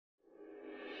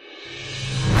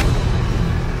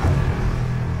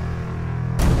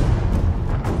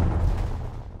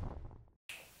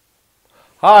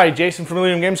Hi, Jason from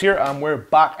Ellerium Games here, and we're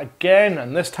back again,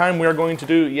 and this time we're going to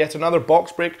do yet another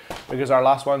box break because our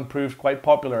last one proved quite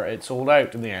popular. It sold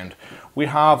out in the end. We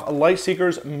have a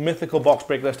Lightseekers Mythical box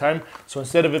break this time, so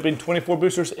instead of it being 24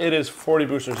 boosters, it is 40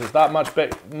 boosters. It's that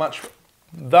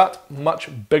much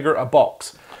bigger a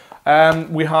box.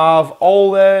 We have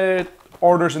all the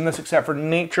orders in this except for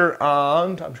Nature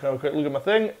and, I'm just going to have a quick look at my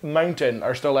thing, Mountain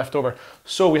are still left over.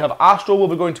 So we have Astral will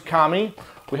be going to Cami,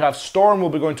 we have Storm will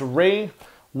be going to Ray,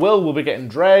 Will be getting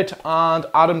Dread, and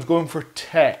Adam's going for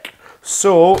Tech.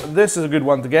 So this is a good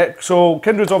one to get. So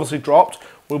Kindred's obviously dropped.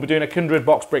 We'll be doing a Kindred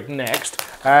box break next.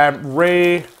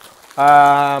 Ray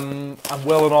and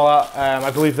Will and all that,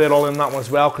 I believe they're all in that one as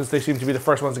well because they seem to be the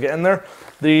first ones to get in there.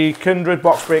 The Kindred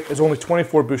box break is only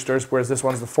 24 boosters, whereas this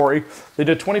one's the 40. They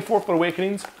did 24 for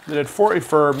Awakenings, they did 40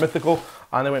 for Mythical,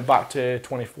 and they went back to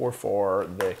 24 for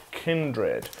the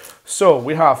Kindred. So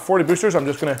we have 40 boosters. I'm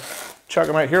just going to check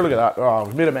them out here. Look at that. Oh,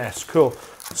 we made a mess. Cool.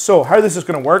 So how this is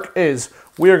going to work is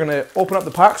we are going to open up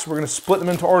the packs. We're going to split them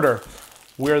into order.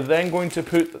 We're then going to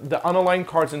put the unaligned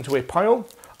cards into a pile,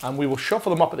 and we will shuffle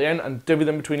them up at the end and divvy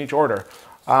them between each order.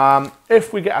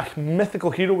 If we get a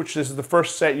mythical hero, which this is the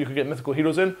first set you could get mythical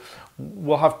heroes in,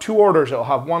 we'll have two orders. It'll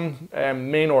have one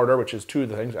main order, which is two of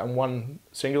the things, and one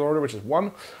singular order, which is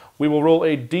one. We will roll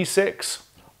a d6.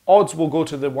 Odds will go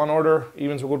to the one order,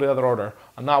 evens will go to the other order,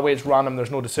 and that way it's random, there's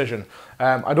no decision.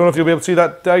 I don't know if you'll be able to see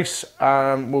that dice,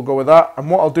 we'll go with that. And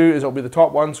what I'll do is it'll be the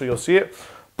top one, so you'll see it.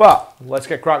 But let's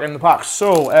get cracking in the packs.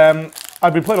 So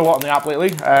I've been playing a lot on the app lately.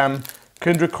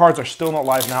 Kindred cards are still not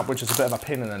live in the app, which is a bit of a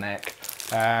pain in the neck.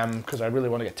 Because I really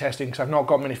want to get testing, because I've not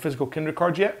got many physical Kindred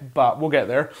cards yet, but we'll get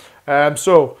there.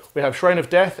 So we have Shrine of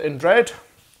Death in Dread.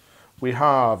 We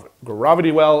have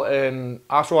Gravity Well in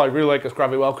Astral. I really like this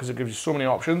Gravity Well because it gives you so many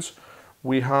options.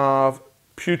 We have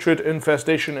Putrid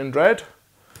Infestation in Dread.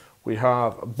 We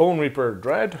have Bone Reaper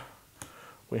Dread.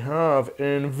 We have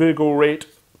Invigorate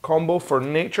combo for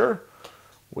Nature.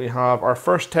 We have our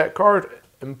first tech card,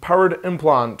 Empowered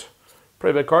Implant.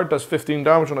 Pretty big card, does 15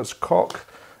 damage on its cock.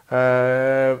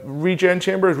 Regen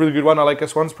Chamber is a really good one. I like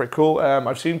this one, it's pretty cool.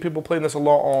 I've seen people playing this a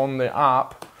lot on the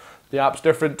app. The app's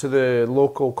different to the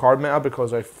local card meta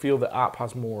because I feel the app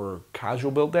has more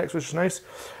casual build decks, which is nice.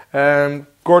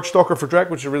 Gorge Stalker for Drek,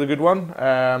 which is a really good one.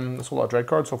 There's a lot of Dread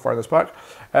cards so far in this pack.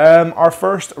 Our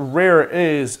first rare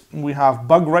is, we have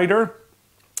Bug Rider.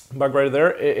 Bug Rider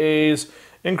there. It is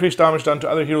increased damage done to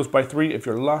other heroes by 3 if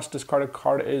your last discarded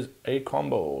card is a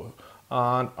combo.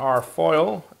 And our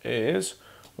foil is,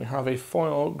 we have a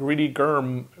foil Greedy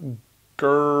Greedy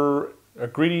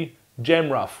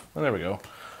Gem Ruff. And there we go.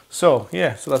 So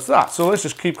yeah, so that's that. So let's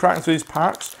just keep cracking through these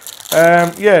packs.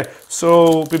 Yeah,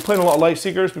 so been playing a lot of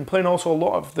Lightseekers, been playing also a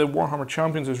lot of the Warhammer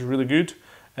Champions, which is really good.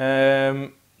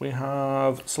 We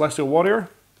have Celestial Warrior,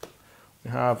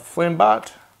 we have Flame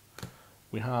Bat,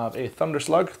 we have a Thunder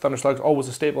Slug. Thunder Slug's always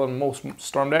a staple in most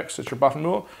Storm decks, it's your buff and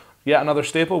removal. Yet another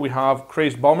staple, we have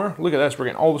Crazed Bomber. Look at this, we're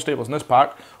getting all the staples in this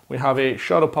pack. We have a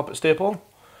Shadow Puppet staple.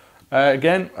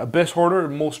 Again, Abyss Hoarder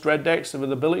in most Dread decks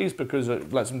with abilities because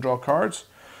it lets them draw cards.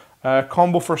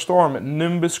 Combo for Storm,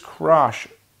 Nimbus Crash,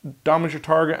 damage your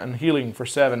target and healing for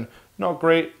 7. Not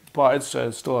great, but it's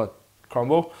still a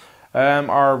combo.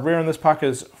 Our rare in this pack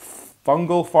is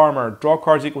Fungal Farmer. Draw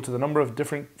cards equal to the number of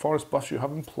different forest buffs you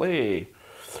have in play.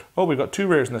 Oh, we've got two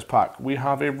rares in this pack. We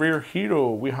have a rare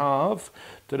hero. We have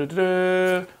Vigard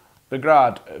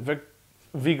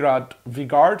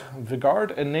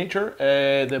in Nature.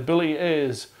 The ability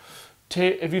is,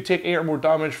 if you take 8 or more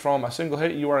damage from a single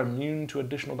hit, you are immune to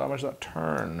additional damage that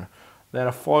turn. Then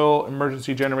a foil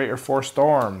emergency generator for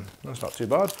Storm. That's not too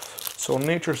bad. So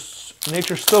Nature's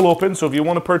still open, so if you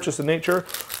want to purchase the Nature,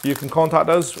 you can contact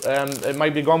us. It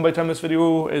might be gone by the time this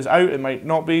video is out, it might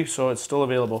not be, so it's still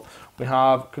available. We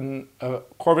have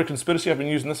Corvid Conspiracy. I've been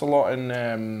using this a lot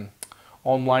in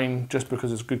online just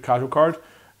because it's a good casual card.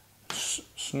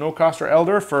 Snowcaster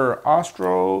Elder for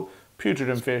Astro. Putrid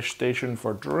Infestation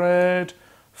for Dread,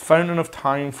 Fountain of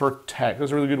Time for Tech.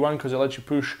 That's a really good one because it lets you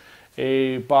push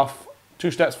a buff 2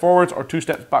 steps forwards or 2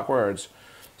 steps backwards.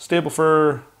 Stable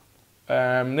for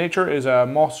Nature is a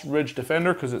Moss Ridge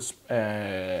Defender because it's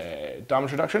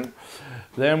damage reduction.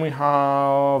 Then we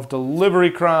have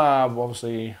Delivery Crab.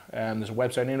 Obviously, there's a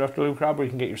website named after Delivery Crab where you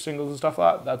can get your singles and stuff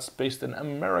like that. That's based in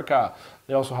America.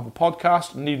 They also have a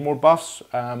podcast, Need More Buffs.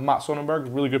 Matt Sonnenberg,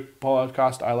 really good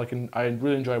podcast. I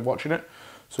really enjoy watching it.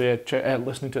 So yeah,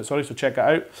 listening to it, sorry, so check it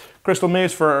out. Crystal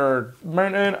Maze for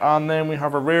Mountain, and then we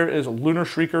have a rare is Lunar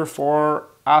Shrieker for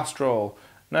Astral.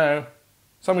 Now,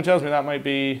 something tells me that might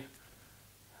be...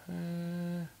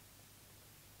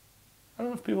 I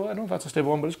don't know if that's a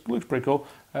stable one, but it looks pretty cool.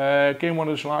 Gain 1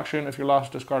 additional action. If your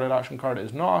last discarded action card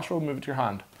is not astral, move it to your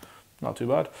hand. Not too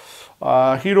bad.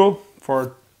 Hero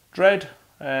for Dread,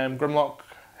 Grimlock,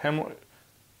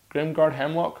 Grimguard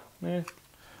Hemlock, yeah.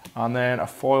 And then a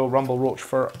foil Rumble Roach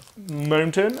for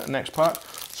Mountain, next pack.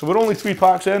 So we're only 3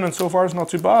 packs in, and so far it's not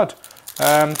too bad.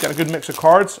 Get a good mix of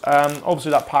cards.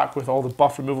 Obviously that pack with all the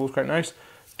buff removal is quite nice.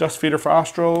 Dust Feeder for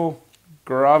Astral,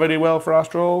 Gravity Well for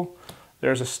Astral.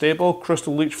 There's a staple,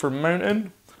 Crystal Leech for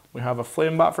Mountain. We have a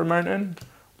Flame Bat for Mountain.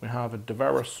 We have a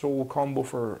Devour Soul combo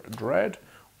for Dread.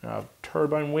 We have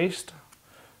Turbine Waste.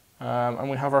 And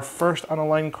we have our first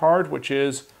unaligned card, which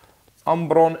is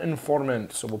Umbron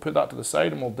Informant. So we'll put that to the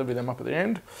side and we'll divvy them up at the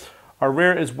end. Our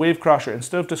rare is Wave Crasher.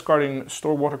 Instead of discarding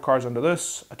store water cards under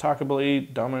this, attack ability,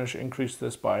 damage, increase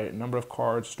this by number of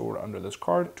cards stored under this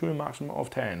card to a maximum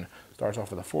of 10. Starts off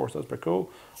with a 4, so that's pretty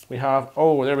cool. We have,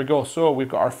 oh, there we go. So we've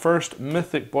got our first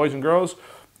mythic, boys and girls.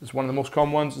 It's one of the most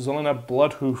common ones, Zelena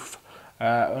Bloodhoof.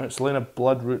 Zelena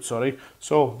Bloodroot, sorry.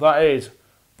 So that is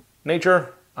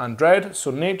Nature and Dread.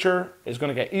 So Nature is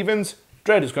going to get evens,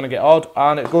 Dread is going to get odd,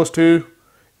 and it goes to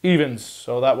evens.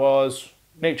 So that was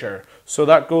Nature. So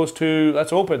that goes to,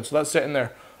 that's open, so that's sitting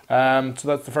there. So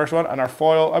that's the first one. And our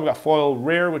foil, I've got foil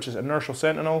rare, which is Inertial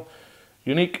Sentinel.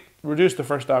 Unique, reduce the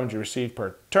first damage you receive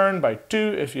per turn by 2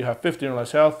 if you have 15 or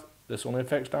less health. This only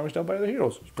affects damage dealt by the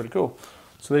heroes. It's pretty cool.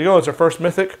 So there you go, it's our first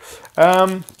mythic.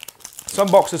 Some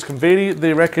boxes can vary.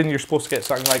 They reckon you're supposed to get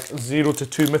something like 0 to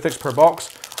 2 mythics per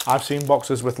box. I've seen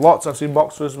boxes with lots, I've seen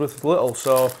boxes with little.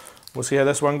 So we'll see how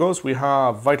this one goes. We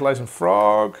have Vitalizing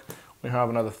Frog. We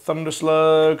have another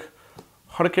Thunderslug.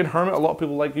 Hurricane Hermit, a lot of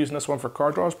people like using this one for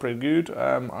card draws, pretty good.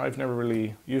 I've never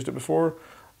really used it before.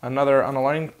 Another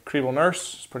unaligned, Creeble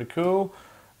Nurse, it's pretty cool.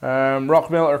 Rock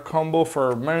Melter combo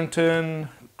for Mountain.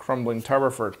 Crumbling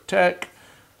Tower for Tech.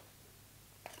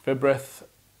 Vibrith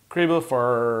Creeble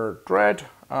for Dread.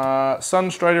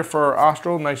 Sunstrider for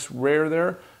Astral, nice rare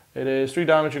there. It is 3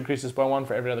 damage, increases by 1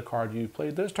 for every other card you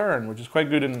played this turn, which is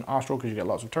quite good in Astral because you get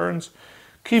lots of turns.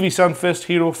 Kiwi Sunfist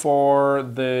hero for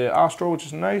the Astral, which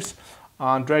is nice.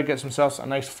 And Dread gets himself a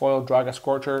nice foil Draga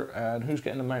Scorcher. And who's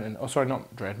getting the Mountain? Oh, sorry,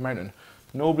 not Dread, Mountain.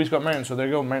 Nobody's got Mountain, so there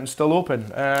you go, Mountain's still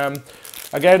open.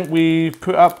 Again, we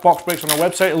put up box breaks on our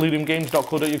website,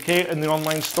 elleriumgames.co.uk, in the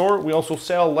online store. We also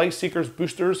sell Lightseekers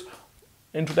boosters,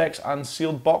 intro-decks and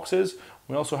sealed boxes.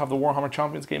 We also have the Warhammer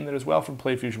Champions game there as well from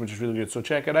PlayFusion, which is really good, so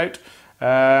check it out.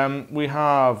 We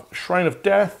have Shrine of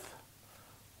Death.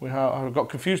 I got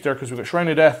confused there because we've got Shrine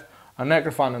of Death and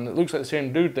Necrophant, and it looks like the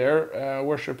same dude there,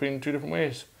 worshipping 2 different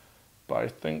ways. But I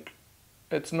think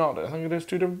it's not. I think it is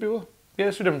 2 different people. Yeah,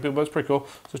 it's 2 different people, but it's pretty cool.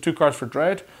 So there's 2 cards for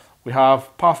Dread. We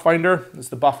have Pathfinder. It's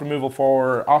the buff removal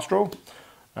for Astral.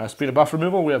 Speed of buff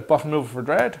removal. We have buff removal for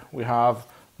Dread. We have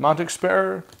Mantic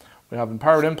Spitter. We have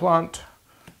Empowered Implant.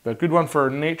 We have a good one for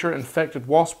Nature, Infected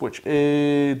Wasp, which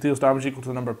deals damage equal to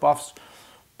the number of buffs,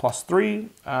 plus 3.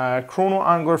 Chrono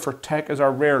Angler for Tech is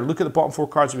our rare. Look at the bottom 4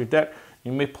 cards of your deck.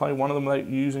 You may play one of them without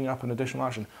using up an additional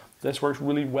action. This works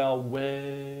really well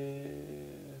with...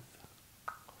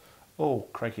 Oh,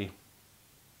 crikey.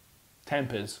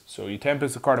 Tempest. So you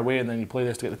Tempest the card away and then you play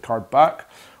this to get the card back.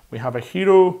 We have a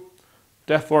hero,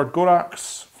 Deathlord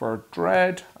Gorax for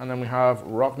Dread, and then we have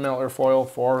Rock Melter foil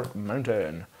for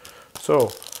Mountain.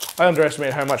 So I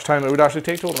underestimated how much time it would actually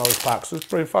take to open all these packs. It's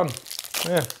pretty fun.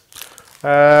 Yeah.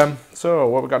 So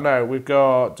what we got now? We've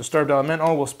got Disturbed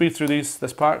Elemental. We'll speed through this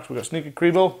pack. We've got Sneaky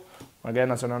Creeble. Again,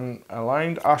 that's an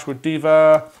unaligned. Ashwood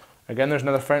Diva. Again, there's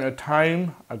another Fountain of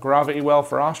Time. A Gravity Well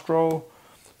for Astral.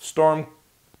 Storm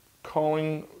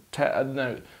Calling.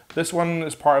 Now, this one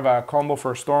is part of a combo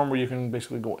for a Storm where you can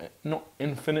basically go, not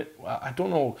infinite. I don't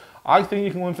know. I think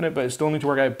you can go infinite, but it still needs to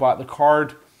work out. But the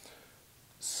card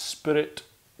Spirit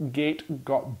Gate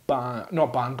got banned,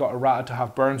 not banned, got errated to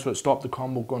have burn, so it stopped the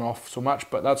combo going off so much,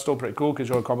 but that's still pretty cool because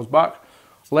your combo's back.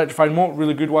 Electrified Moat,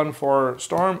 really good one for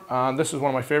Storm, and this is one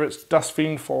of my favorites, Dust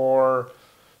Fiend for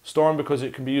Storm, because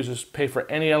it can be used as pay for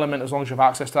any element as long as you have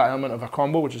access to that element of a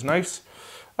combo, which is nice.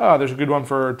 There's a good one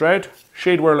for Dread.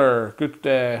 Shade Whirler,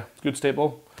 good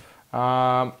staple.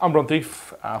 Umbron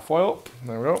Thief, foil,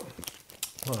 there we go.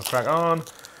 I'm gonna crack on.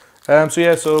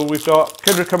 So we've got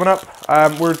Kindred coming up.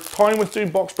 We're toying with doing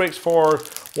box breaks for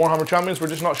Warhammer Champions. We're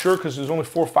just not sure because there's only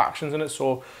 4 factions in it,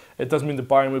 so it does mean the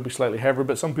buy-in would be slightly heavier,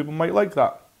 but some people might like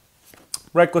that.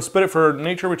 Reckless Spirit for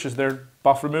Nature, which is their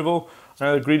buff removal.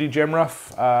 Another Greedy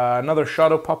Gemruff. Another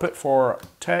Shadow Puppet for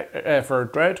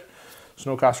Dread.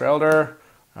 Snowcaster Elder.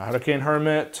 Hurricane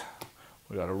Hermit.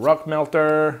 We got a Rock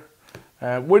Melter.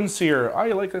 Windseer,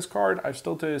 I like this card. I've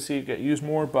still to see it get used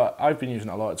more, but I've been using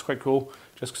it a lot. It's quite cool,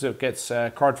 just because it gets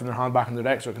a card from their hand back in their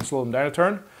deck, so it can slow them down a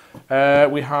turn.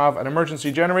 We have an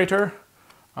emergency generator,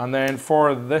 and then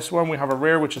for this one we have a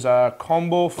rare, which is a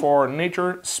combo for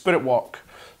nature, Spirit Walk.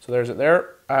 So there's it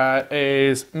there.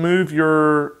 Is move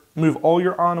all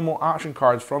your animal action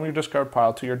cards from your discard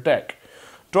pile to your deck.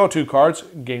 Draw 2 cards,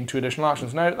 gain 2 additional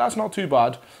actions. Now, that's not too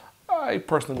bad. I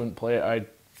personally wouldn't play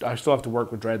it. I still have to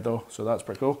work with Dread though, so that's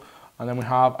pretty cool. And then we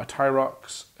have a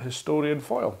Tyrox Historian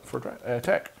foil for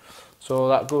tech. So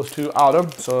that goes to Adam,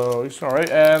 so he's alright.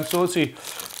 So let's see.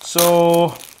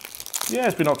 So, yeah,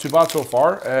 it's been not too bad so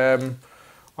far.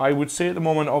 I would say at the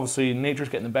moment, obviously, Nature's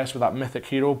getting the best with that Mythic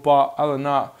hero, but other than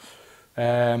that,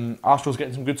 Astro's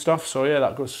getting some good stuff. So yeah,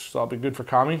 that'll be good for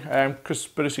Kami.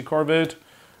 Conspiracy Corvid,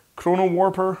 Chrono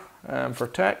Warper for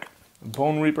tech,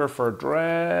 Bone Reaper for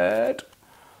Dread,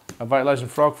 a Vitalizing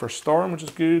Frog for Storm, which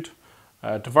is good.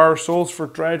 Devourer Souls for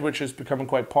Dread, which is becoming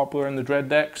quite popular in the Dread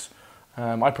decks.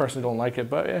 I personally don't like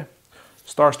it, but yeah.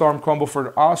 Starstorm combo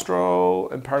for Astro,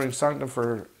 Empowering Sanctum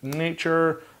for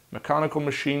Nature, Mechanical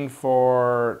Machine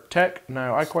for Tech.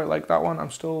 Now, I quite like that one.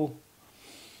 I've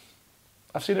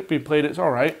seen it be played, it's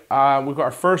alright. We've got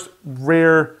our first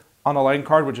rare unaligned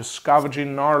card, which is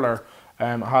Scavenging Gnarler.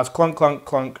 It has Clunk, Clunk,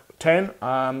 Clunk, 10.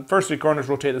 First 3 corners,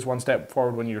 rotate this 1 step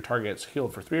forward when your target gets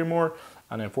healed for 3 or more,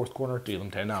 and then 4th corner, deal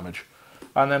them 10 damage.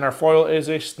 And then our foil is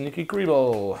a Sneaky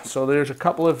Greeble. So there's a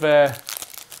couple of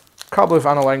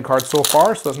unaligned cards so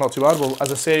far, so that's not too bad.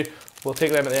 As I say, we'll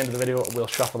take them at the end of the video, we'll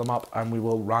shuffle them up, and we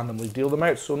will randomly deal them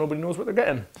out so nobody knows what they're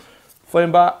getting.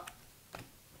 Flame Bat,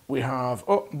 we have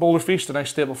Boulder Feast, a nice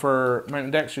staple for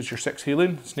mountain decks, it's your 6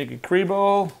 healing. Sneaky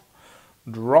Greeble,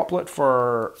 Droplet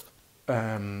for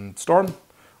Storm.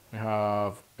 We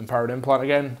have Empowered Implant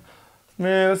again.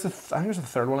 Yeah, I think it's the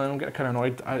third one. I'm getting kind of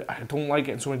annoyed. I don't like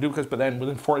getting so many duplicates, but then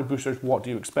within 40 boosters, what do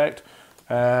you expect?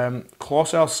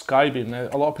 Colossal Skybeam. Now,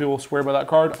 a lot of people swear by that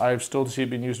card. I've still to see it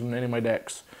being used in any of my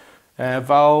decks.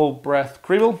 Val Breath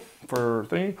Creeble for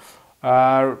thingy.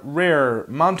 Rare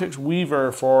Mantix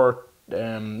Weaver for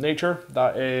nature.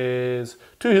 That is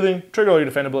 2 healing. Trigger all your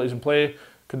defend abilities in play.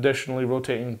 Conditionally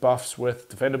rotating buffs with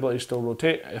defend abilities still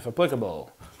rotate if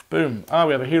applicable. Boom.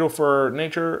 We have a hero for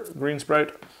nature, Green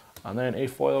Sprout, and then a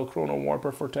foil Chrono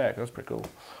Warper for tech. That's pretty cool.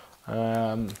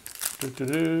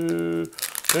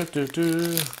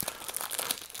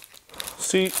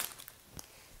 See,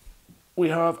 we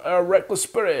have a Reckless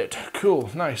Spirit. Cool,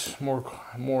 nice. More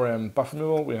buff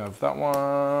removal. We have that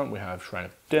one. We have Shrine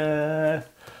of Death.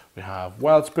 We have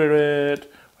Wild Spirit.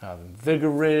 We have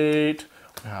Invigorate.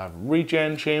 We have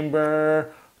Regen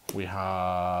Chamber. We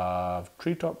have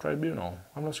Treetop Tribunal.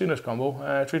 I've not seen this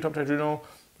combo. Treetop Tribunal.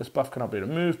 This buff cannot be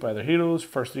removed by the heroes.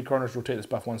 First 3 corners, rotate this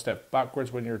buff 1 step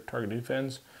backwards when your target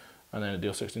defends, and then it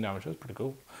deals 16 damage. That's pretty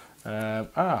cool.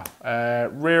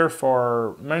 Rare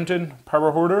for Mountain,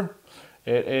 Power Hoarder.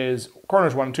 It is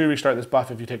corners 1 and 2, restart this buff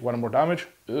if you take 1 or more damage.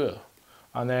 Ugh.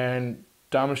 And then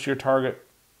damage to your target,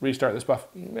 restart this buff.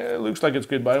 It looks like it's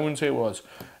good, but I wouldn't say it was.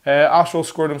 Astral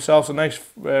scored themselves a nice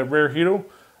rare hero.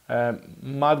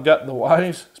 Madgut the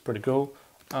Wise, it's pretty cool.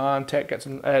 And Dread gets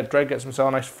himself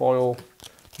a nice foil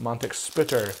Mantix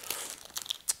Spitter.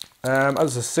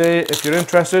 As I say, if you're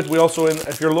interested, we also,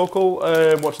 if you're local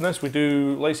watching this, we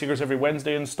do Lightseekers every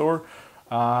Wednesday in store.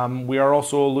 We are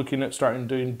also looking at starting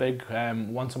doing big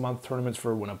once a month tournaments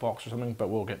for win a box or something, but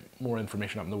we'll get more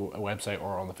information up on the website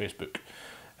or on the Facebook.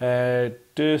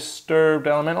 Disturbed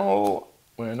Elemental,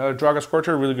 another Dragon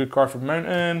Scorcher, really good card for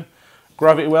Mountain.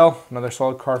 Gravity Well, another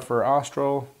solid card for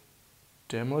Astral.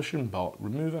 Demolition Bolt,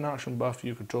 remove an action buff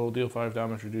you control, deal 5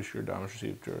 damage, reduce your damage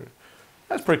received.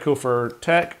 That's pretty cool for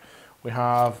tech. We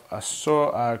have a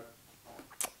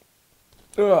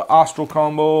Astral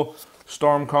combo,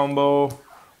 Storm combo.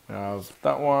 We have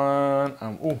that one,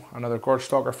 and another Gorge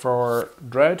Stalker for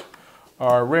Dread.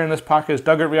 Our rare in this pack is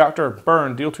Dugout Reactor,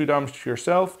 burn, deal 2 damage to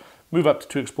yourself, move up to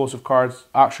 2 explosive cards,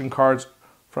 action cards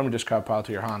from your discard pile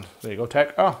to your hand. There you go,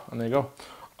 tech. And there you go.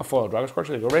 A foil Dragon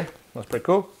Scorcher, there you go, Ray. That's pretty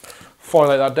cool.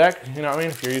 Foil out that deck, you know what I mean,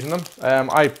 if you're using them.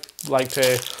 I like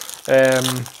to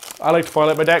foil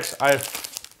out my decks. I've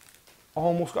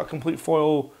almost got a complete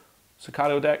foil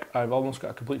Sicario deck. I've almost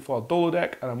got a complete foil Dolo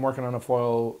deck, and I'm working on a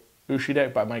foil Ushi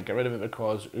deck, but I might get rid of it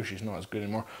because Ushi's not as good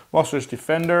anymore. Monstrous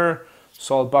Defender,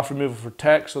 solid buff removal for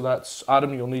tech, so that's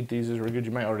Adam, you'll need these, these are really good.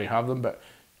 You might already have them, but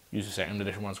use the second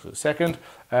edition ones because it's second.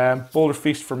 Boulder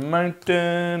Feast for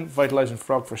Mountain, Vitalizing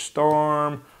Frog for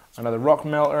Storm, another Rock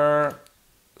Melter,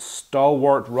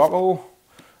 Stalwart Rockle.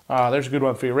 There's a good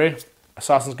one for you, Ray.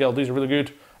 Assassin's Guild, these are really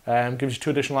good. Gives you 2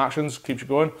 additional actions, keeps you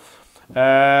going.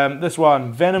 This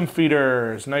one, Venom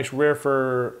Feeders, nice rare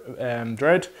for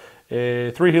Dread.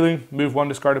 3 healing, move 1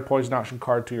 discarded poison action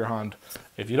card to your hand.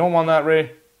 If you don't want that,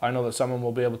 Ray, I know that someone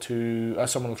will be able to,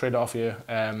 someone will trade it off you,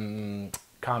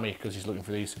 Kami, because he's looking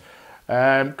for these.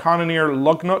 Cannoneer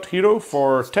Lugnut Hero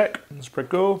for Tech, that's pretty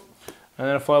cool. And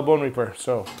then a Foil Bone Reaper,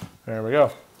 so there we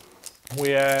go. We'll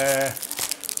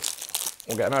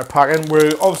get another pack in.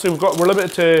 We're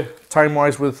limited to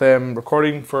time-wise with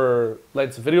recording for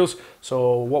lengths of videos.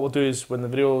 So what we'll do is when the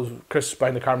videos, Chris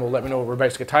behind the camera will let me know we're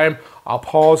about to get time. I'll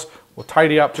pause. We'll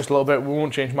tidy up just a little bit. We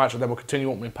won't change much, and then we'll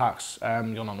continue opening packs.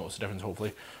 You'll not notice the difference.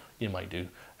 Hopefully, you might do.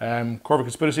 Corvid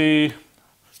Conspiracy,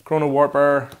 Chrono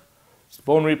Warper,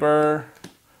 Bone Reaper,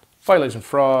 Firelizing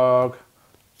Frog,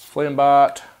 Flame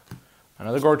Bat,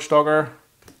 another Gorge Stalker,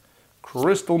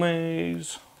 Crystal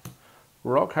Maze,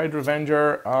 Rock Hydra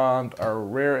Avenger, and our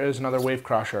rare is another Wave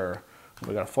Crasher.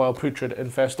 We got a Foil Putrid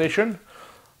Infestation.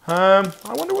 I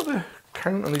wonder what the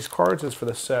count on these cards is for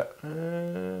this set.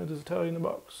 Does it tell you in the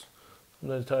box?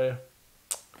 Something to tell you.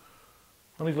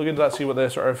 I'll need to look into that, see what the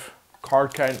sort of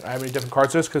card count, how many different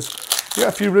cards is, because we got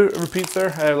a few repeats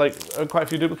there, quite a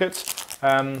few duplicates.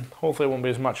 Hopefully it won't be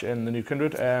as much in the new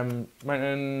Kindred.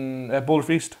 Boulder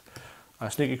Feast,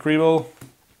 Sneaky Creeble,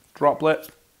 Droplet,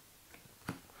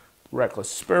 Reckless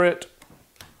Spirit,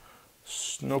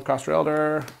 Snowcaster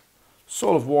Elder,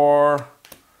 Soul of War,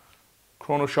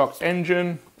 Chrono Shock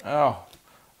Engine,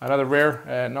 another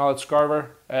rare, Knowledge Scarver,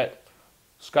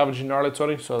 Scavenging Knowledge,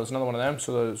 sorry, so there's another one of them,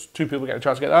 so there's 2 people getting a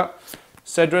chance to get that.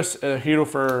 Cedrus, a hero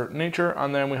for nature,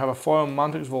 and then we have a Foil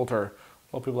Mantix Volter.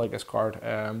 A lot of people like this card,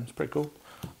 it's pretty cool.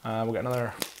 We'll get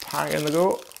another pack in the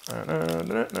go.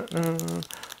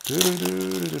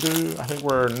 I think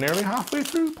we're nearly halfway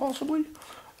through, possibly.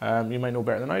 You might know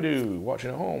better than I do,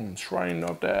 watching at home. Shrine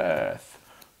of Death,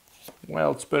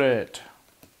 Wild Spirit,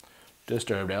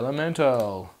 Disturbed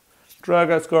Elemental,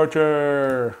 Draga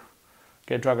Scorcher.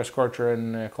 Get Draga Scorcher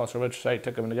in Cluster Witch Site,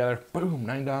 take them together, boom,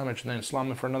 9 damage, and then slam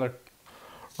them for another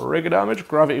rig of damage.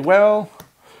 Gravity Well,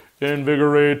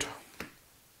 Invigorate,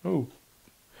 ooh,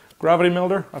 Gravity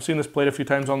Melder. I've seen this played a few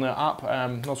times on the app.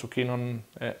 Not so keen on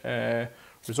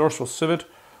Resourceful Civet.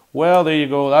 Well, there you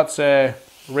go, that's Ray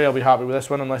will be happy with this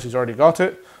one unless he's already got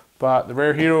it. But the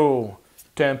rare hero,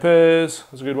 Tempest,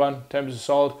 that's a good one. Tempest is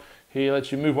solid. He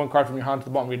lets you move 1 card from your hand to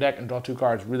the bottom of your deck and draw 2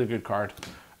 cards. Really good card.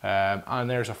 And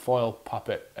there's a foil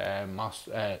puppet,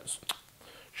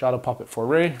 Shadow Puppet for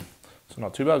Ray. So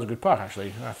not too bad, it's a good pack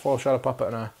actually. A foil Shadow Puppet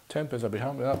and a Tempest, I'd be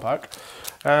happy with that pack.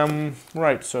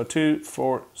 Right, so 2,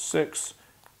 4, 6,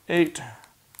 8,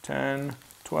 10,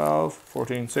 12,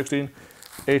 14, 16,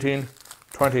 18,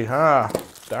 20.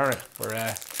 Darn it,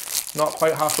 we're not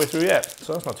quite halfway through yet,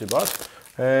 so that's not too bad.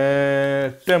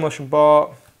 Demolition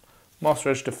Bot, Moss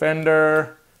Ridge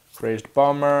Defender, Crazed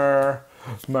Bomber,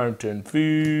 Mountain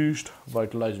Feast,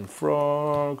 Vitalizing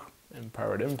Frog,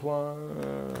 Empowered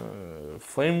Implant,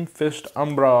 Flame Fist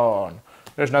Umbron.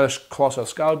 There's another Colossal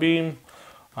Skull Beam,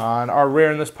 and our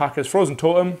rare in this pack is Frozen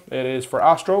Totem. It is for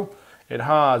Astral. It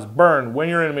has Burn. When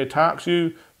your enemy attacks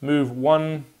you, move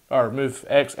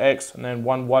XX, and then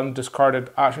 1/1 discarded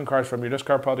action cards from your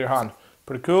discard pile to your hand.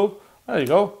 Pretty cool. There you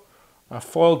go. A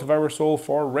foil Devour Soul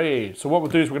for Ray. So what we'll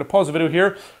do is we're going to pause the video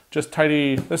here, just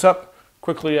tidy this up,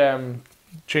 quickly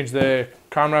change the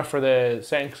camera for the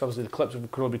setting, because obviously the clips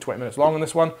could only be 20 minutes long on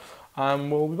this one.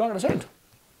 We'll be back in a second.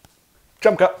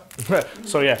 Jump cut.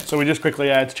 So yeah, so we just quickly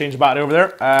had to change the battery over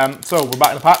there. So we're back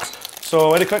in the packs.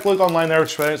 So I had a quick look online there,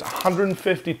 which was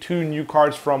 152 new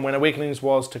cards from when Awakenings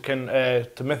was to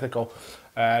Mythical,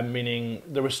 meaning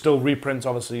there was still reprints,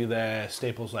 obviously the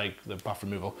staples like the buff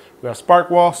removal. We have Spark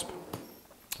Wisp,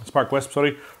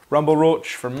 Rumble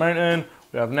Roach for Mountain,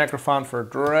 we have Necrophant for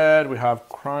Dread, we have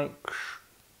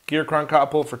Gear Crank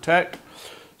Catapult for Tech,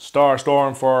 Star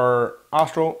Storm for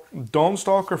Astral,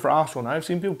 Dawn-Stalker for Astral. Now I've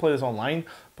seen people play this online,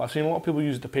 but I've seen a lot of people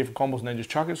use it to pay for combos and then just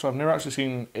chuck it, so I've never actually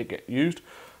seen it get used.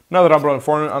 Now that I'm running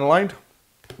for unaligned,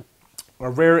 our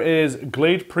rare is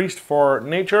Glade Priest for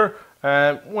Nature.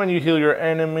 When you heal your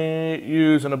enemy,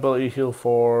 use an ability heal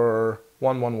for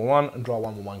 1/1/1 and draw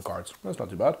 1/1 cards. That's not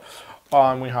too bad.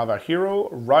 We have a hero,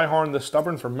 Rhyhorn the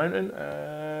Stubborn for Mountain.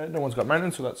 No one's got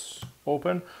Mountain, so that's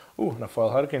open. Ooh, and a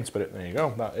foil Hurricane Spirit. There you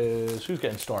go. That is, who's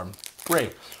getting Storm?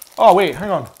 Ray. Oh wait, hang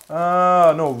on.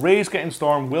 No, Ray's getting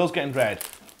Storm, Will's getting Dread.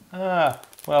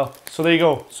 Well, so there you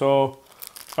go. So,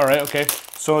 all right, okay.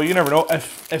 So you never know.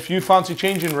 If you fancy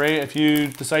changing Ray, if you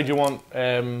decide you want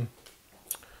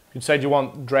If you decide you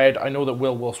want Dread, I know that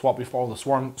will swap you for all the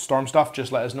Storm stuff.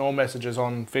 Just let us know, messages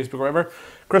on Facebook or whatever.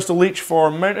 Crystal Leech for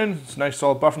Mountain. It's a nice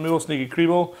solid buff removal. Sneaky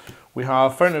Creeble. We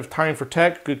have Fountain of Time for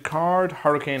Tech. Good card.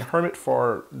 Hurricane Hermit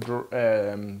for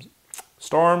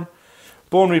Storm.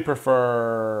 Bone Reaper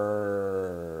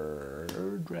for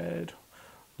Dread.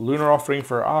 Lunar Offering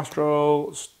for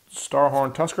Astro.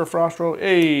 Starhorn Tusker for Astro.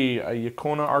 Hey, a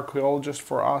Yukona Archaeologist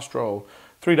for Astro.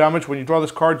 3 damage. When you draw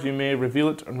this card, you may reveal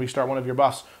it and restart one of your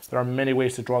buffs. There are many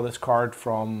ways to draw this card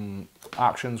from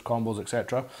actions, combos,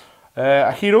 etc.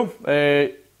 A hero,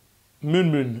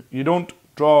 Moon. You don't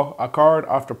draw a card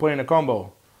after playing a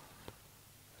combo.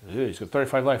 Ew, he's got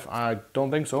 35 life. I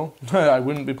don't think so. I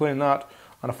wouldn't be playing that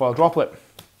on a foil droplet.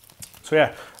 So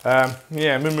yeah,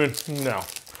 Moon, no.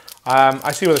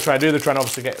 I see what they're trying to do. They're trying to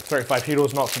obviously get 35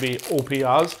 heroes, not to be OP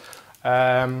as.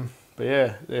 But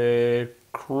yeah,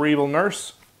 Creeble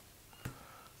Nurse,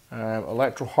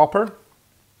 Electro Hopper,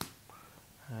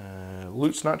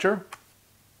 Loot Snatcher,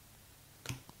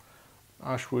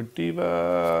 Ashwood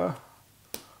Diva,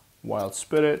 Wild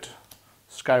Spirit,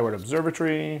 Skyward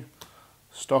Observatory,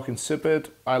 Stalk Insipid.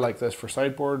 I like this for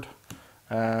sideboard.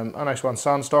 A nice one,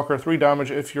 Sandstalker, 3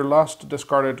 damage. If your last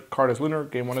discarded card is Lunar,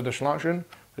 gain 1 additional action.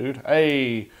 Dude,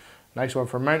 hey, nice one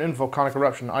for Mountain, Volcanic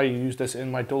Eruption. I used this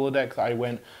in my Dolo deck that I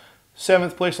went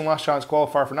 7th place in Last Chance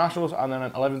Qualifier for Nationals, and then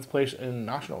an 11th place in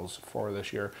Nationals for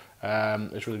this year.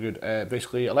 It's really good.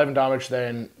 Basically 11 damage,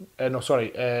 then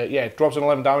it drops in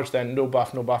 11 damage, then no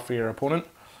buff for your opponent,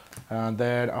 and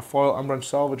then a foil Umbranch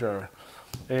Salvager.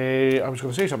 I was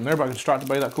going to say something there, but I got distracted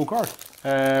by that cool card.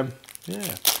 Yeah,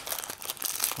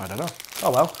 I don't know.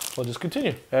 Oh well, we'll just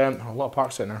continue. A lot of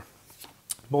packs in there.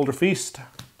 Boulder Feast,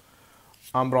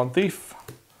 Ambron Thief,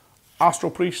 Astro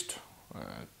Priest.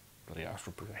 Bloody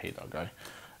Astro Priest, I hate that guy.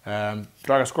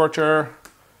 Dragon Scorcher,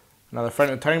 another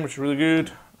Fountain of Time, which is really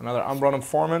good. Another Umbron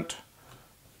Informant,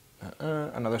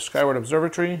 another Skyward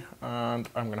Observatory, and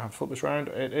I'm going to have to flip this around.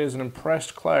 It is an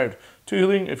Impressed Cloud. 2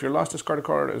 healing. If your last discarded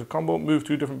card is a combo, move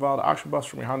 2 different valid action buffs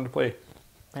from your hand to play.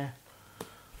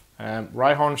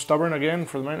 Rhyhorn Stubborn again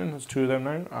for the Mountain. There's 2 of them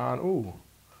now. And ooh,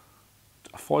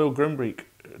 a foil Grimbreak.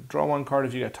 Draw 1 card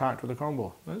if you get attacked with a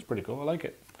combo. That's pretty cool. I like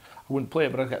it. I wouldn't play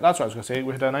it, but okay, that's what I was going to say.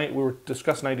 We had a night. We were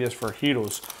discussing ideas for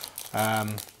heroes,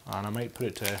 and I might put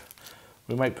it to.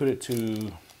 We might put it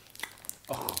to.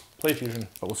 Play Fusion,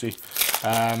 but we'll see.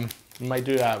 We might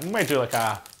do like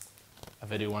a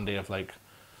video one day of like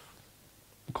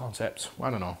concepts.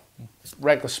 I don't know.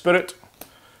 Reckless Spirit,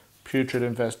 Putrid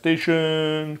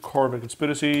Infestation, Corvid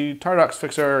Conspiracy, Tyrax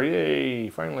Fixer. Yay!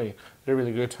 Finally, they're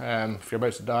really good. If you're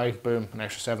about to die, boom, an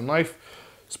extra 7 life.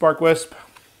 Spark Wisp,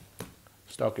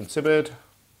 Stalk Insipid,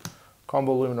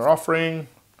 Combo Lunar Offering,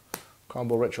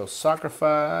 Combo Ritual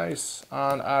Sacrifice,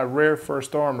 and a rare for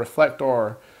Storm,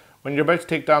 Reflector. When you're about to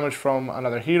take damage from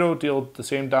another hero, deal the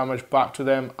same damage back to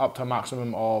them up to a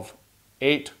maximum of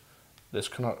 8. This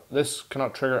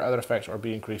cannot trigger other effects or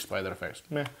be increased by other effects.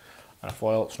 Meh. And a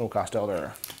foil Snowcast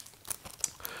Elder.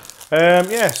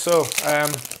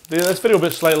 This video will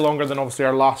be slightly longer than obviously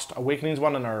our last Awakenings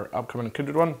one and our upcoming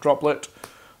Kindred one. Droplet,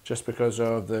 just because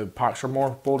of the packs are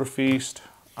more. Boulder Feast,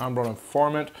 Ambron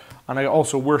Informant, and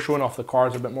we're showing off the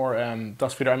cards a bit more.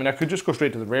 Dustfeeder. I mean, I could just go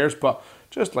straight to the rares, but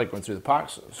just like going through the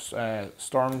packs.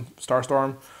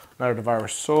 Starstorm, another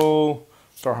Devourer's Soul,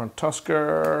 Starhorn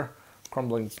Tusker,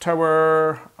 Crumbling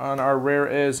Tower, and our rare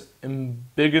is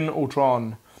Embiggen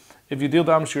Otron. If you deal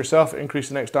damage to yourself, increase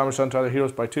the next damage done to other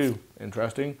heroes by 2.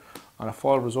 Interesting. And a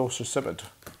foil Resource Recipient.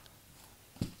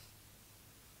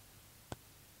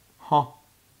 Huh.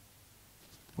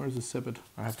 Where's the Sipid?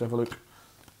 I have to have a look.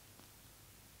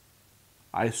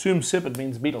 I assume Sipid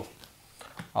means beetle.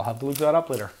 I'll have to look that up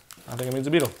later. I think it means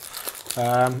a beetle.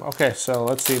 Okay, so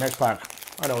let's see, next pack.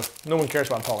 I know, no one cares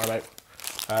what I'm talking about.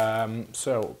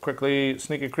 So, quickly,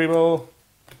 Sneaky Creeble,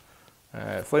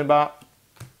 Flame Bat,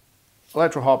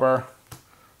 Electro Hopper,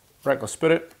 Reckless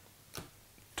Spirit,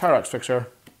 Tyrax Fixer,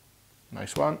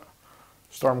 nice one,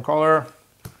 Stormcaller,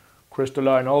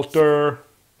 Crystalline Altar,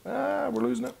 we're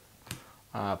losing it,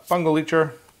 Fungal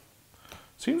Leecher.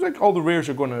 Seems like all the rares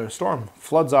are going to Storm.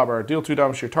 Flood Zapper, deal 2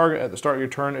 damage to your target at the start of your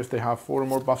turn if they have 4 or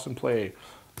more buffs in play.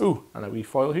 Ooh, and a wee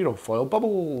foil hero, foil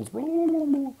Bubbles.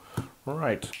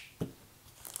 Right.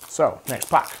 So, next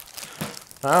pack.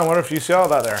 I wonder if you saw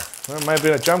that there. There might have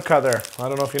been a jump cut there. I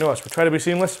don't know if you noticed. We tried to be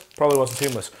seamless. Probably wasn't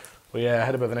seamless. We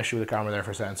had a bit of an issue with the camera there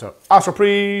for a second. So, Astro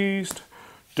Priest,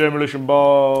 Demolition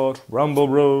Bot, Rumble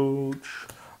Roach,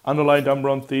 Underlined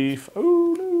Umbron Thief.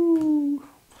 Ooh, no.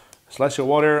 Celestial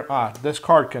Water. This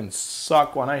card can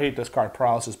suck one. I hate this card,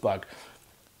 Paralysis Bug.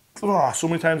 Oh, so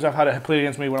many times I've had it played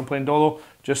against me when I'm playing Dolo.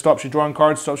 Just stops you drawing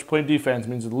cards, stops you playing defense. It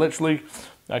means that literally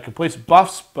I can place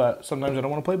buffs, but sometimes I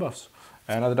don't want to play buffs.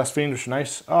 Another Dust Fiend, which is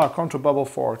nice. Contra Bubble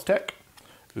for tech.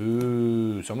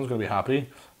 Ooh, someone's going to be happy.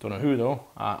 Don't know who though.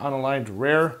 Unaligned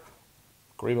Rare.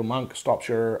 Gravel Monk stops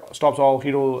all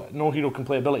no hero can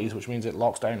play abilities, which means it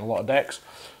locks down a lot of decks.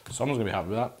 Someone's going to be happy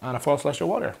with that. And a Foil Celestial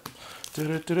Water.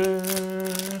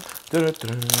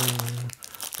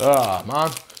 Ah,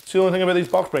 man. It's the only thing about these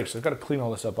box breaks. I've got to clean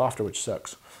all this up after, which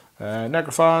sucks.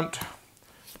 Necrophant.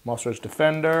 Monster Edge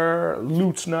Defender.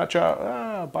 Loot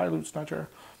Snatcher. Buy Loot Snatcher.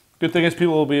 Good thing is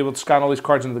people will be able to scan all these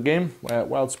cards into the game.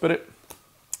 Wild Spirit.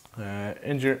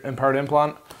 Empowered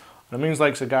Implant. And it means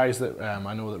like the guys that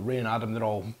I know that Ray and Adam, they're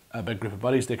all a big group of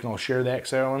buddies. They can all share the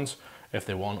XL ones if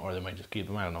they want, or they might just keep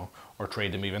them, I don't know, or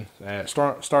trade them even.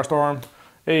 Starstorm.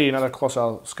 Hey, another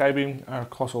Colossal Skybeam.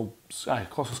 Colossal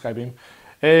Skybeam.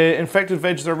 Infected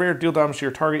Veg are rare. Deal damage to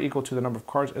your target equal to the number of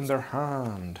cards in their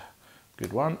hand.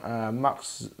 Good one.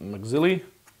 Maxilli.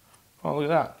 Oh, look at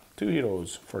that. 2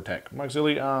 heroes for tech.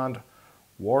 Maxilli and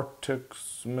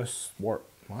Wartoximus Warp.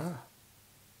 What?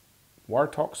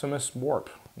 Wartoximus Warp.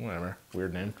 Whatever.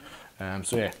 Weird name.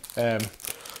 So yeah.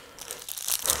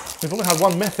 We've only had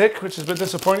one mythic, which is a bit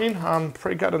disappointing. I'm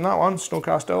pretty good on that one.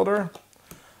 Snowcast Elder.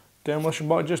 Demolition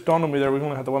Bot. Just dawned on me there. We've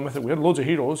only had the one mythic. We had loads of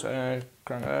heroes.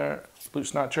 Loot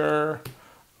Snatcher.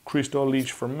 Crystal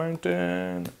Leech for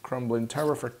Mountain. Crumbling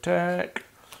Tower for tech.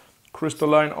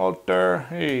 Crystalline Altar.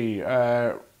 Hey,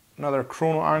 another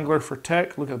Chrono Angler for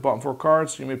tech. Look at the bottom 4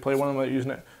 cards. You may play one of them without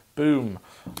using it. Boom.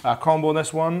 Combo in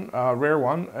this one, rare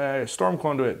one. Storm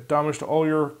Conduit. Damage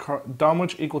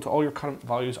equal to all your current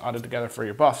values added together for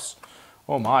your buffs.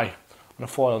 Oh my. And a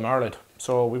foil Gnarlid.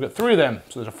 So we've got 3 of them.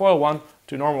 So there's a foil one,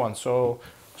 2 normal ones. So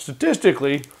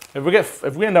statistically, if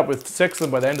we end up with 6 of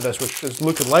them by the end of this, which is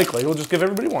looking likely, we'll just give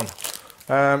everybody one.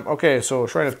 Okay, so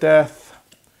Shrine of Death.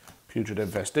 Putrid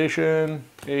Infestation.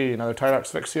 Hey, another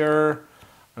Tyrax Asphyxier.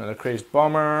 Another Crazed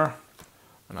Bomber.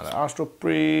 Another Astral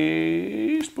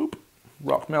Priest. Boop.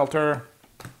 Rock Melter.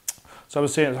 So I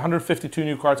was saying 152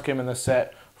 new cards came in this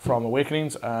set from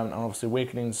Awakenings. And obviously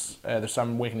Awakenings, there's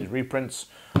some Awakenings reprints.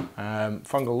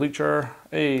 Fungal Leecher.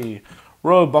 Hey.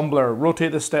 Royal Bumbler.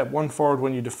 Rotate this step 1 forward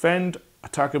when you defend.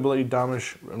 Attack ability,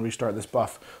 damage, and restart this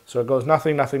buff. So it goes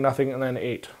nothing, nothing, nothing, and then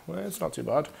 8. Well, it's not too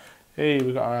bad. Hey,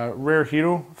 we got a rare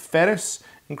hero, Ferris.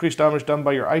 Increased damage done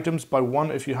by your items by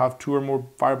 1 if you have 2 or more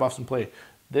fire buffs in play.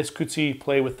 This could see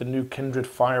play with the new Kindred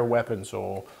fire weapon,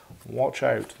 so watch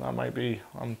out. That might be,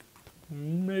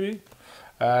 maybe.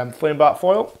 Flame Bat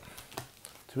Foil,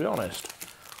 to be honest.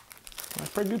 That's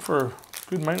pretty good for a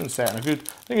good mountain set. And a good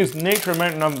thing is, Nature and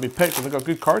Mountain haven't been picked, and they've got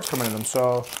good cards coming in them,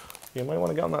 so you might want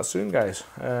to get on that soon, guys.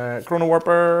 Chrono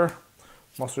Warper,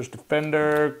 Monster Edge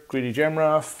Defender, Greedy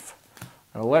Gemruff,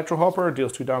 an Electro Hopper,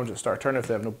 deals 2 damage at the start of turn if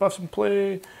they have no buffs in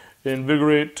play.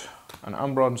 Invigorate, an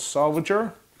Ambron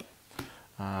Salvager.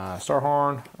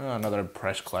 Starhorn, another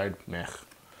Press Cloud, meh.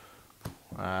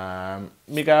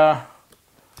 Mega,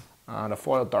 and a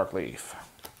foil Dark Leaf.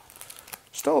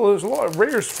 Still, there's a lot of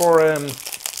rares for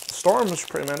Storm, which is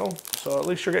pretty mental. So at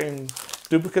least you're getting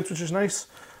duplicates, which is nice.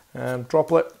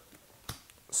 Droplet,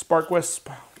 Spark Wisp,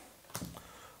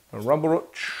 a Rumble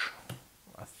Roach,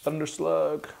 a Thunder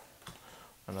Slug,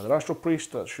 another Astral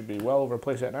Priest. That should be well over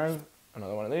playset now.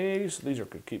 Another one of these. These are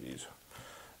good. Keep these.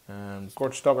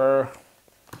 Gorge Stalker.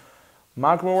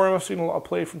 Magma Worm, I've seen a lot of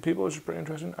play from people, which is pretty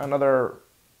interesting. Another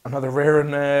rare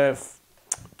in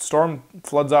Storm,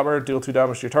 Flood Zapper, deal 2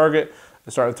 damage to your target at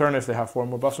the start of the turn if they have 4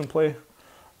 more buffs in play.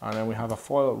 And then we have a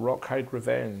foil Rockhide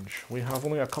Revenge. We have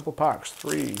only a couple packs,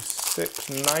 3, 6,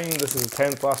 9, this is the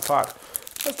 10th last pack.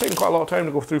 That's taken quite a lot of time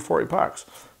to go through 40 packs.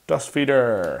 Dust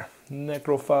Feeder,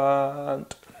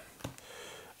 Necrophant,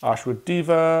 Ashwood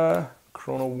Diva,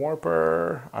 Chrono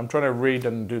Warper. I'm trying to read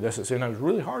and do this at the same time, it's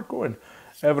really hard going.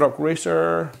 Everrock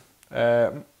Racer,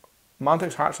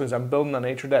 Mantix Hatchlings. I'm building a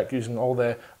nature deck using all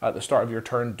the, at the start of your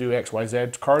turn, do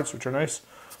XYZ cards, which are nice.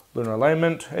 Lunar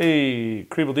Alignment. Hey,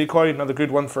 Creeble Decoy, another good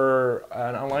one for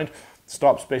an unlined.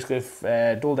 Stops basically if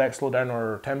dual deck slow down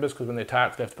or Tempest, because when they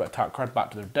attack, they have to put a attack card back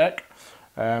to their deck.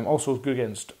 Also good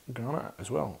against Granite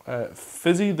as well.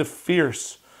 Fizzy the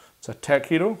Fierce. It's a tech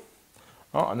hero.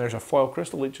 Oh, and there's a foil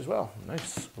Crystal Leech as well.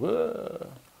 Nice. Whoa.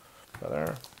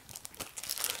 There.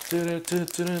 We're getting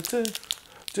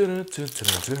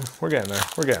there.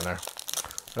 We're getting there.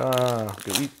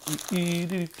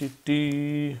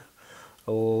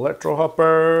 Electro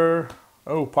Hopper.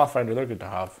 Oh, Pathfinder. They're good to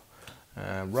have.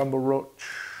 Rumble Roach.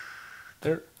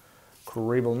 There.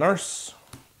 Crable Nurse.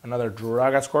 Another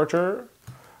Draga Scorcher.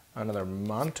 Another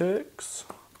Mantix.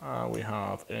 We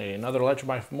have another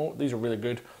Electrify Moat. These are really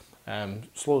good.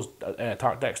 Slows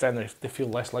attack decks down. They feel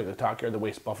less likely to attack you. The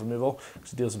waste buff removal,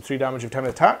 because it deals them 3 damage every time they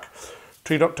attack.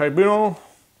 Trade up Tribunal,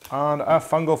 and a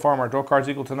Fungal Farmer. Draw cards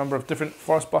equal to the number of different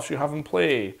forest buffs you have in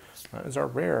play. That is our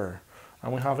rare.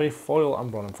 And we have a foil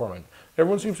Umbron Informant.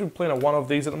 Everyone seems to be playing a one of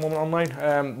these at the moment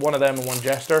online. One of them and one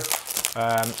Jester.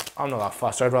 I'm not that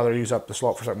fast. I'd rather use up the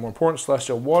slot for something more important.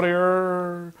 Celestial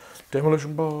Warrior,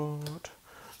 Demolition Bot,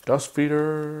 Dust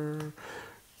Feeder,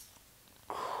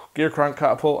 Gear Crank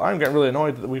Catapult. I'm getting really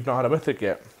annoyed that we've not had a mythic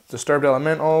yet. Disturbed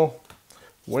Elemental,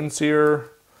 Windseer,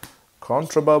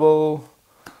 Contrabubble,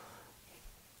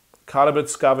 Carabid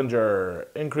Scavenger.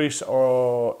 Increase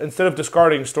or instead of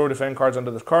discarding, store defend cards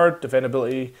under this card. Defend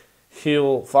ability,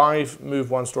 heal 5, move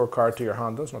 1 store card to your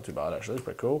hand. That's not too bad actually, it's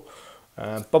pretty cool.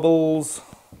 Bubbles,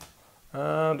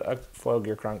 and a foil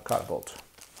Gear Crank Catapult.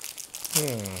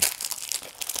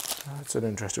 That's an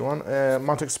interesting one.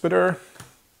 Mantic Spitter,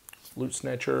 Loot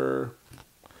Snatcher,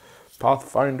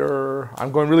 Pathfinder.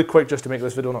 I'm going really quick just to make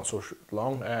this video not so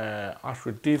long.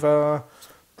 Astro Diva,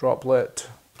 Droplet,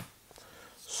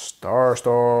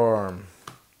 Starstorm,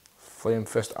 Flame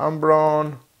Fist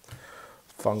Umbron,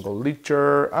 Fungal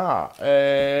Leecher.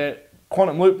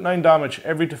 Quantum Loop, 9 damage.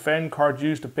 Every defend card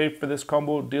used to pay for this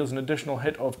combo deals an additional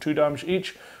hit of 2 damage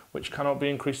each, which cannot be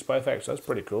increased by effects. That's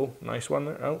pretty cool. Nice one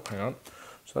there. Oh, hang on.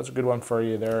 So that's a good one for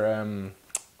you there,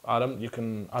 Adam. You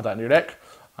can add that in your deck.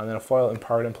 And then a foil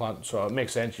Empowered Implant. So it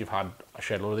makes sense. You've had a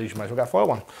shed load of these. You might as well get a foil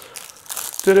one.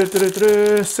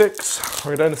 6.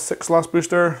 We're down to 6 last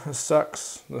booster. This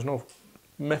sucks. There's no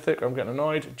mythic. I'm getting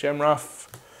annoyed. Gemruff,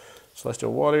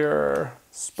 Celestial Warrior,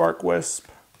 Spark Wisp,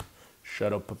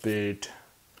 Shadow Puppet,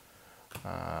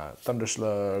 Thunder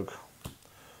Slug,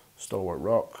 Stalwart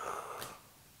Rock,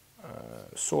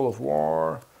 Soul of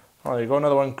War. Oh, there you go,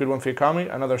 another one, good one for you, Kami.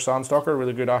 Another Sandstalker,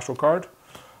 really good astral card.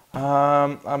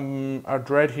 Our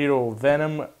Dread Hero,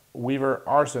 Venom Weaver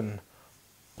Arson.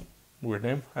 Weird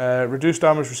name. Reduce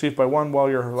damage received by 1 while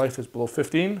your life is below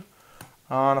 15.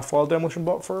 And a foil Demolition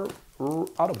Bot for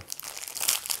Adam.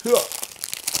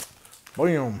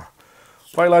 Boom.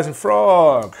 Vitalizing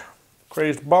Frog.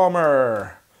 Crazed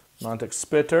Bomber, Mantic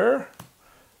Spitter,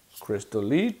 Crystal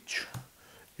Leech,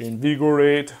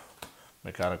 Invigorate,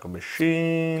 Mechanical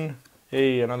Machine.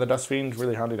 Hey, another Dust Fiend,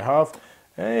 really handy to have.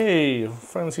 Hey,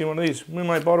 finally seen one of these.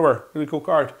 Moonlight Borrower, really cool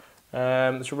card.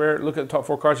 It's rare. Look at the top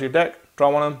 4 cards of your deck, draw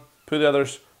one of them, put the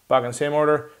others back in the same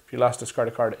order. If your last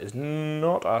discarded card is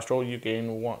not Astral, you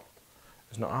gain 1.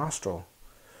 It's not Astral.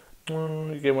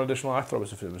 You gain 1 additional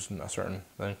Athros if it was a certain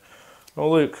thing. Oh,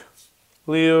 look.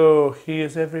 Leo, he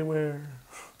is everywhere.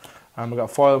 And we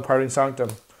got foil Empowering Sanctum.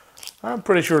 I'm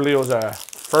pretty sure Leo's a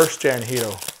 1st gen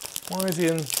hero. Why is he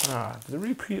in? Did they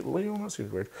repeat Leo? That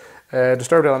seems weird.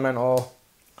 Disturbed Elemental,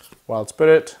 Wild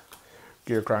Spirit,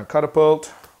 Gear Crank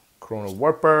Catapult, Chrono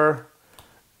Warper,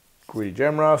 Greedy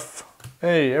Gemruff.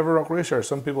 Hey, Everrock Racer.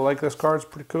 Some people like this card. It's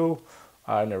pretty cool.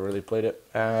 I never really played it.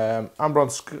 Umbron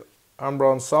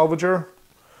Salvager,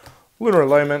 Lunar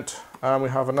Alignment, and we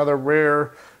have another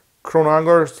rare Chrono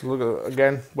Angler. Look at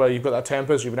again. Well, you've got that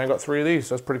Tempest. You've now got 3 of these.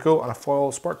 That's pretty cool. And a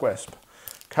foil Spark Wisp.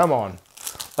 Come on.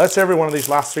 Let's every one of these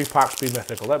last 3 packs be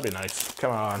mythical. That'd be nice.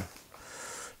 Come on.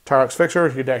 Tarek's Fixer.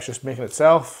 Your deck's just making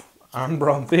itself.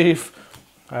 Umbron Thief.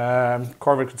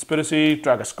 Corvid Conspiracy.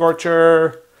 Dragon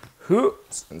Scorcher.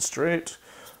 And straight.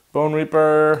 Bone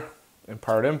Reaper.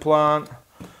 Empowered Implant.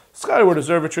 Skyward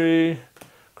Observatory.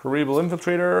 Cerebral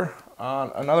Infiltrator.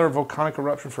 And another Volcanic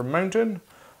Eruption for Mountain.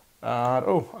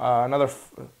 Another,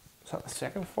 is that the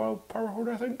 2nd foil Power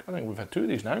Hoarder, I think? I think we've had 2 of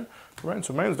these now.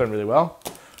 So mine's done really well.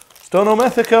 Still no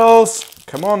mythicals.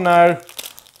 Come on now.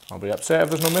 I'll be upset if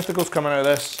there's no mythicals coming out of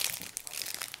this.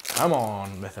 Come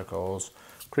on, mythicals.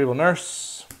 Cerebral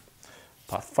Nurse,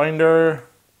 Pathfinder,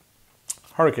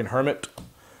 Hurricane Hermit,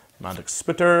 Mantic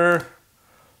Spitter,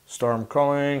 Storm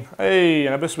Calling. Hey,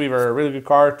 an Abyss Weaver, really good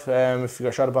card. If you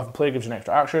got Shadow Buff in play, gives you an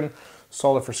extra action.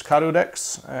 Solid for Scado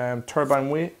decks.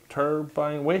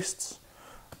 Turbine Wastes.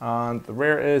 And the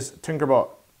rare is Tinkerbot.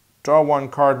 Draw 1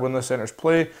 card when this enters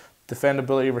play. Defend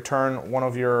ability, return 1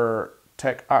 of your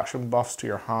tech action buffs to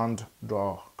your hand.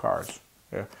 Draw cards.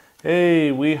 Yeah.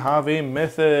 Hey, we have a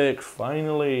mythic,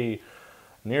 finally.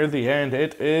 Near the end,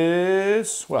 it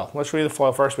is... Well, let's show you the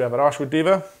foil first. We have an Ashwood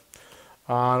Diva.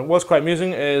 And what's quite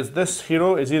amusing is this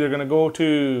hero is either going to go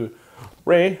to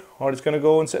Ray, or it's going to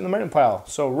go and sit in the mountain pile.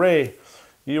 So Ray,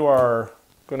 you are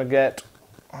going to get,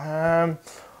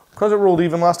 because it rolled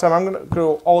even last time, I'm going to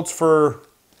go odds for,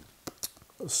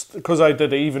 because I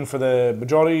did even for the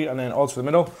majority and then odds for the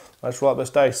middle. Let's roll up this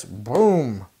dice.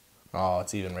 Boom. Oh,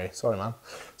 it's even, Ray. Sorry, man.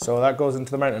 So that goes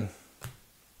into the mountain.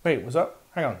 Wait, was that?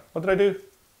 Hang on. What did I do? It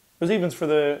was evens for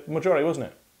the majority, wasn't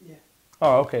it? Yeah.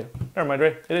 Oh, okay. Never mind,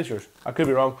 Ray. It is yours. I could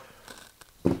be wrong.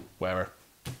 Whatever.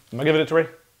 Am I giving it to Ray?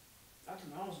 I don't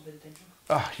know. I wasn't paying attention.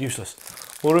 Ah, useless.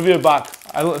 We'll review it back.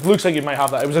 It looks like you might have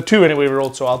that. It was a 2 anyway we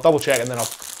rolled, so I'll double check and then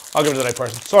I'll give it to the right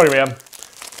person. Sorry, Ray.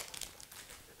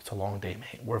 It's a long day,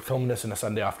 mate. We're filming this on a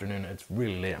Sunday afternoon. It's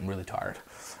really late. I'm really tired.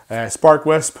 Spark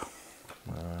Wisp.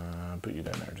 Put you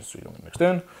down there just so you don't get mixed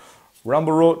in.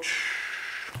 Ramble Roach.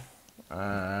 Do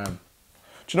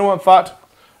you know what, in fact?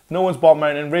 No one's bought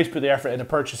Mountain. Ray's put the effort into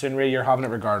purchasing. Ray, you're having it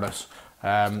regardless.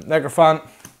 Necrophant.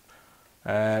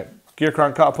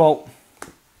 Gearcrank Catapult.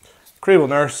 Crable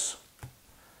Nurse.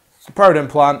 Powered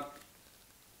Implant.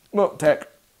 Well, Tech.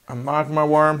 A Magma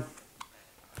Worm.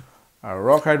 A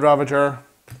Rockhide Ravager.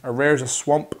 A Rare's a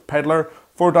Swamp Peddler.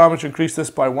 4 damage, increase this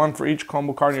by 1 for each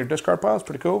combo card in your discard pile. It's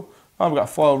pretty cool. We've got a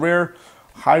Foil Rare.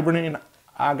 Hibernating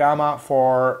Agama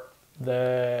for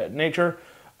the nature.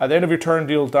 At the end of your turn,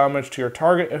 deal damage to your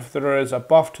target. If there is a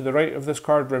buff to the right of this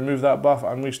card, remove that buff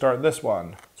and restart this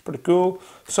one. It's pretty cool.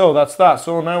 So that's that.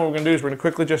 So now what we're going to do is we're going to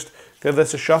quickly just give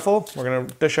this a shuffle. We're going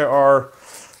to dish out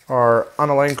our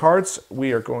unaligned cards.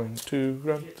 We are going to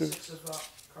run through. 6 of that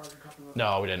card you're cutting up.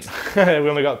 No, we didn't. We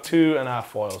only got 2.5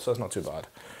 foils, so that's not too bad.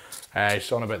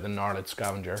 It's on about the Gnarled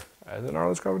Scavenger. Is it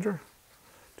Gnarled Scavenger?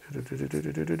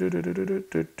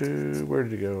 Where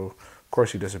did he go? Of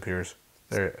course he disappears.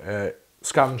 There.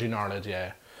 Scavenging Gnarled,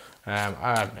 yeah.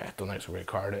 I don't think it's a great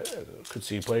card. It could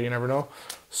see play, you never know.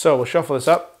 So we'll shuffle this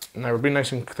up. Now we're being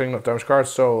nice and cleaning up damage cards.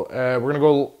 So we're going to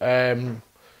go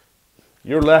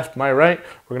your left, my right.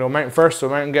 We're going to go Mountain first. So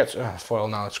Mountain gets Foil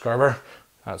Knowledge Scarbor.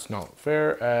 That's not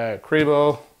fair.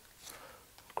 Crable.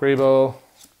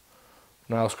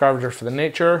 Now Scavenger for the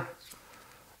nature.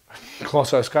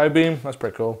 Colossal Skybeam. That's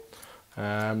pretty cool.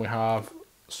 We have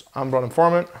Ambron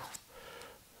Informant.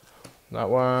 That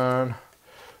one.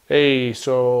 Hey,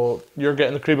 so you're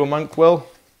getting the Crebo Monk, Will.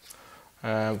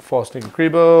 False Sneaky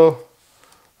Crebo.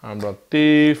 Ambron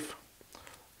Thief.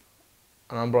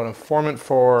 Ambron Informant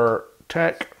for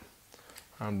Tech.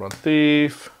 Ambron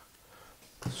Thief.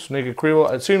 Sneaky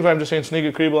Crebo. It seems like I'm just saying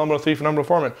Sneaky Crebo, Ambron Thief, and Ambron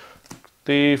Informant.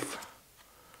 Thief.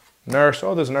 Nurse.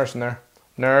 Oh, there's a nurse in there.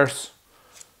 Nurse.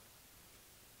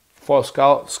 False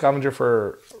Scavenger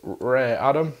for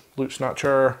Adam. Loot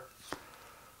Snatcher.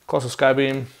 Colossal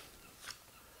Skybeam.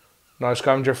 Now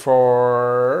Scavenger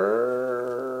for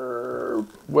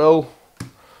Will.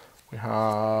 We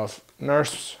have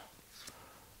Nurse.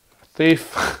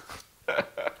 Thief.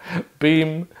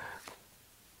 Beam.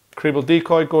 Crable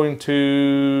Decoy going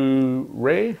to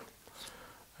Ray.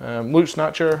 Loot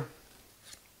Snatcher.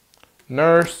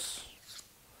 Nurse.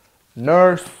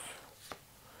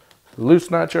 Loot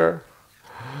Snatcher.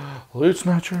 I'm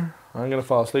going to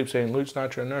fall asleep saying Loot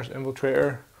Snatcher, Nurse,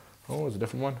 Infiltrator. Oh, it's a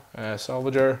different one.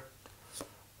 Salvager.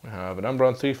 We have an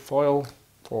Ambron Thief foil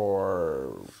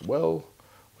for Will.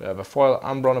 We have a foil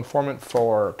Ambron Informant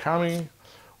for Cami.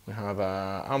 We have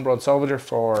a Ambron Salvager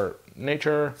for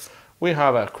Nature. We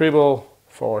have a Crable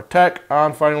for Tech.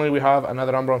 And finally, we have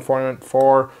another Ambron Informant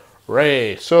for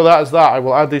Ray. So that is that. I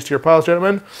will add these to your piles,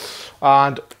 gentlemen.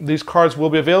 And these cards will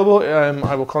be available.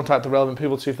 I will contact the relevant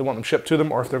people to see if they want them shipped to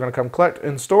them or if they're going to come collect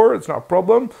in store. It's not a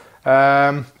problem.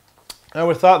 And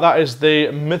with that, that is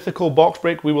the Mythical box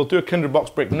break. We will do a Kindred box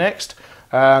break next.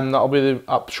 That'll be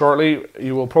up shortly.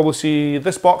 You will probably see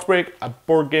this box break, a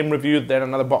board game review, then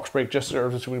another box break just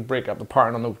so we break up the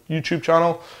pattern on the YouTube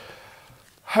channel.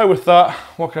 How with that,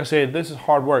 what can I say? This is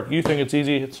hard work. You think it's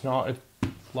easy, it's not. It's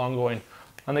long going.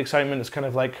 And the excitement is kind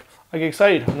of like, I get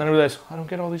excited and then I realize I don't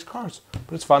get all these cards,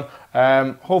 but it's fun.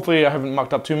 Hopefully I haven't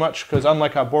mucked up too much because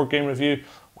unlike a board game review,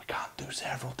 we can't do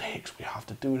several takes. We have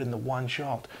to do it in the one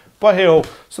shot. But hey ho,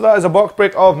 so that is a box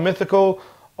break of Mythical,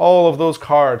 all of those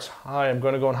cards. I am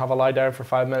going to go and have a lie down for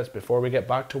 5 minutes before we get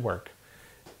back to work.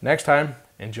 Next time,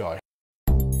 enjoy.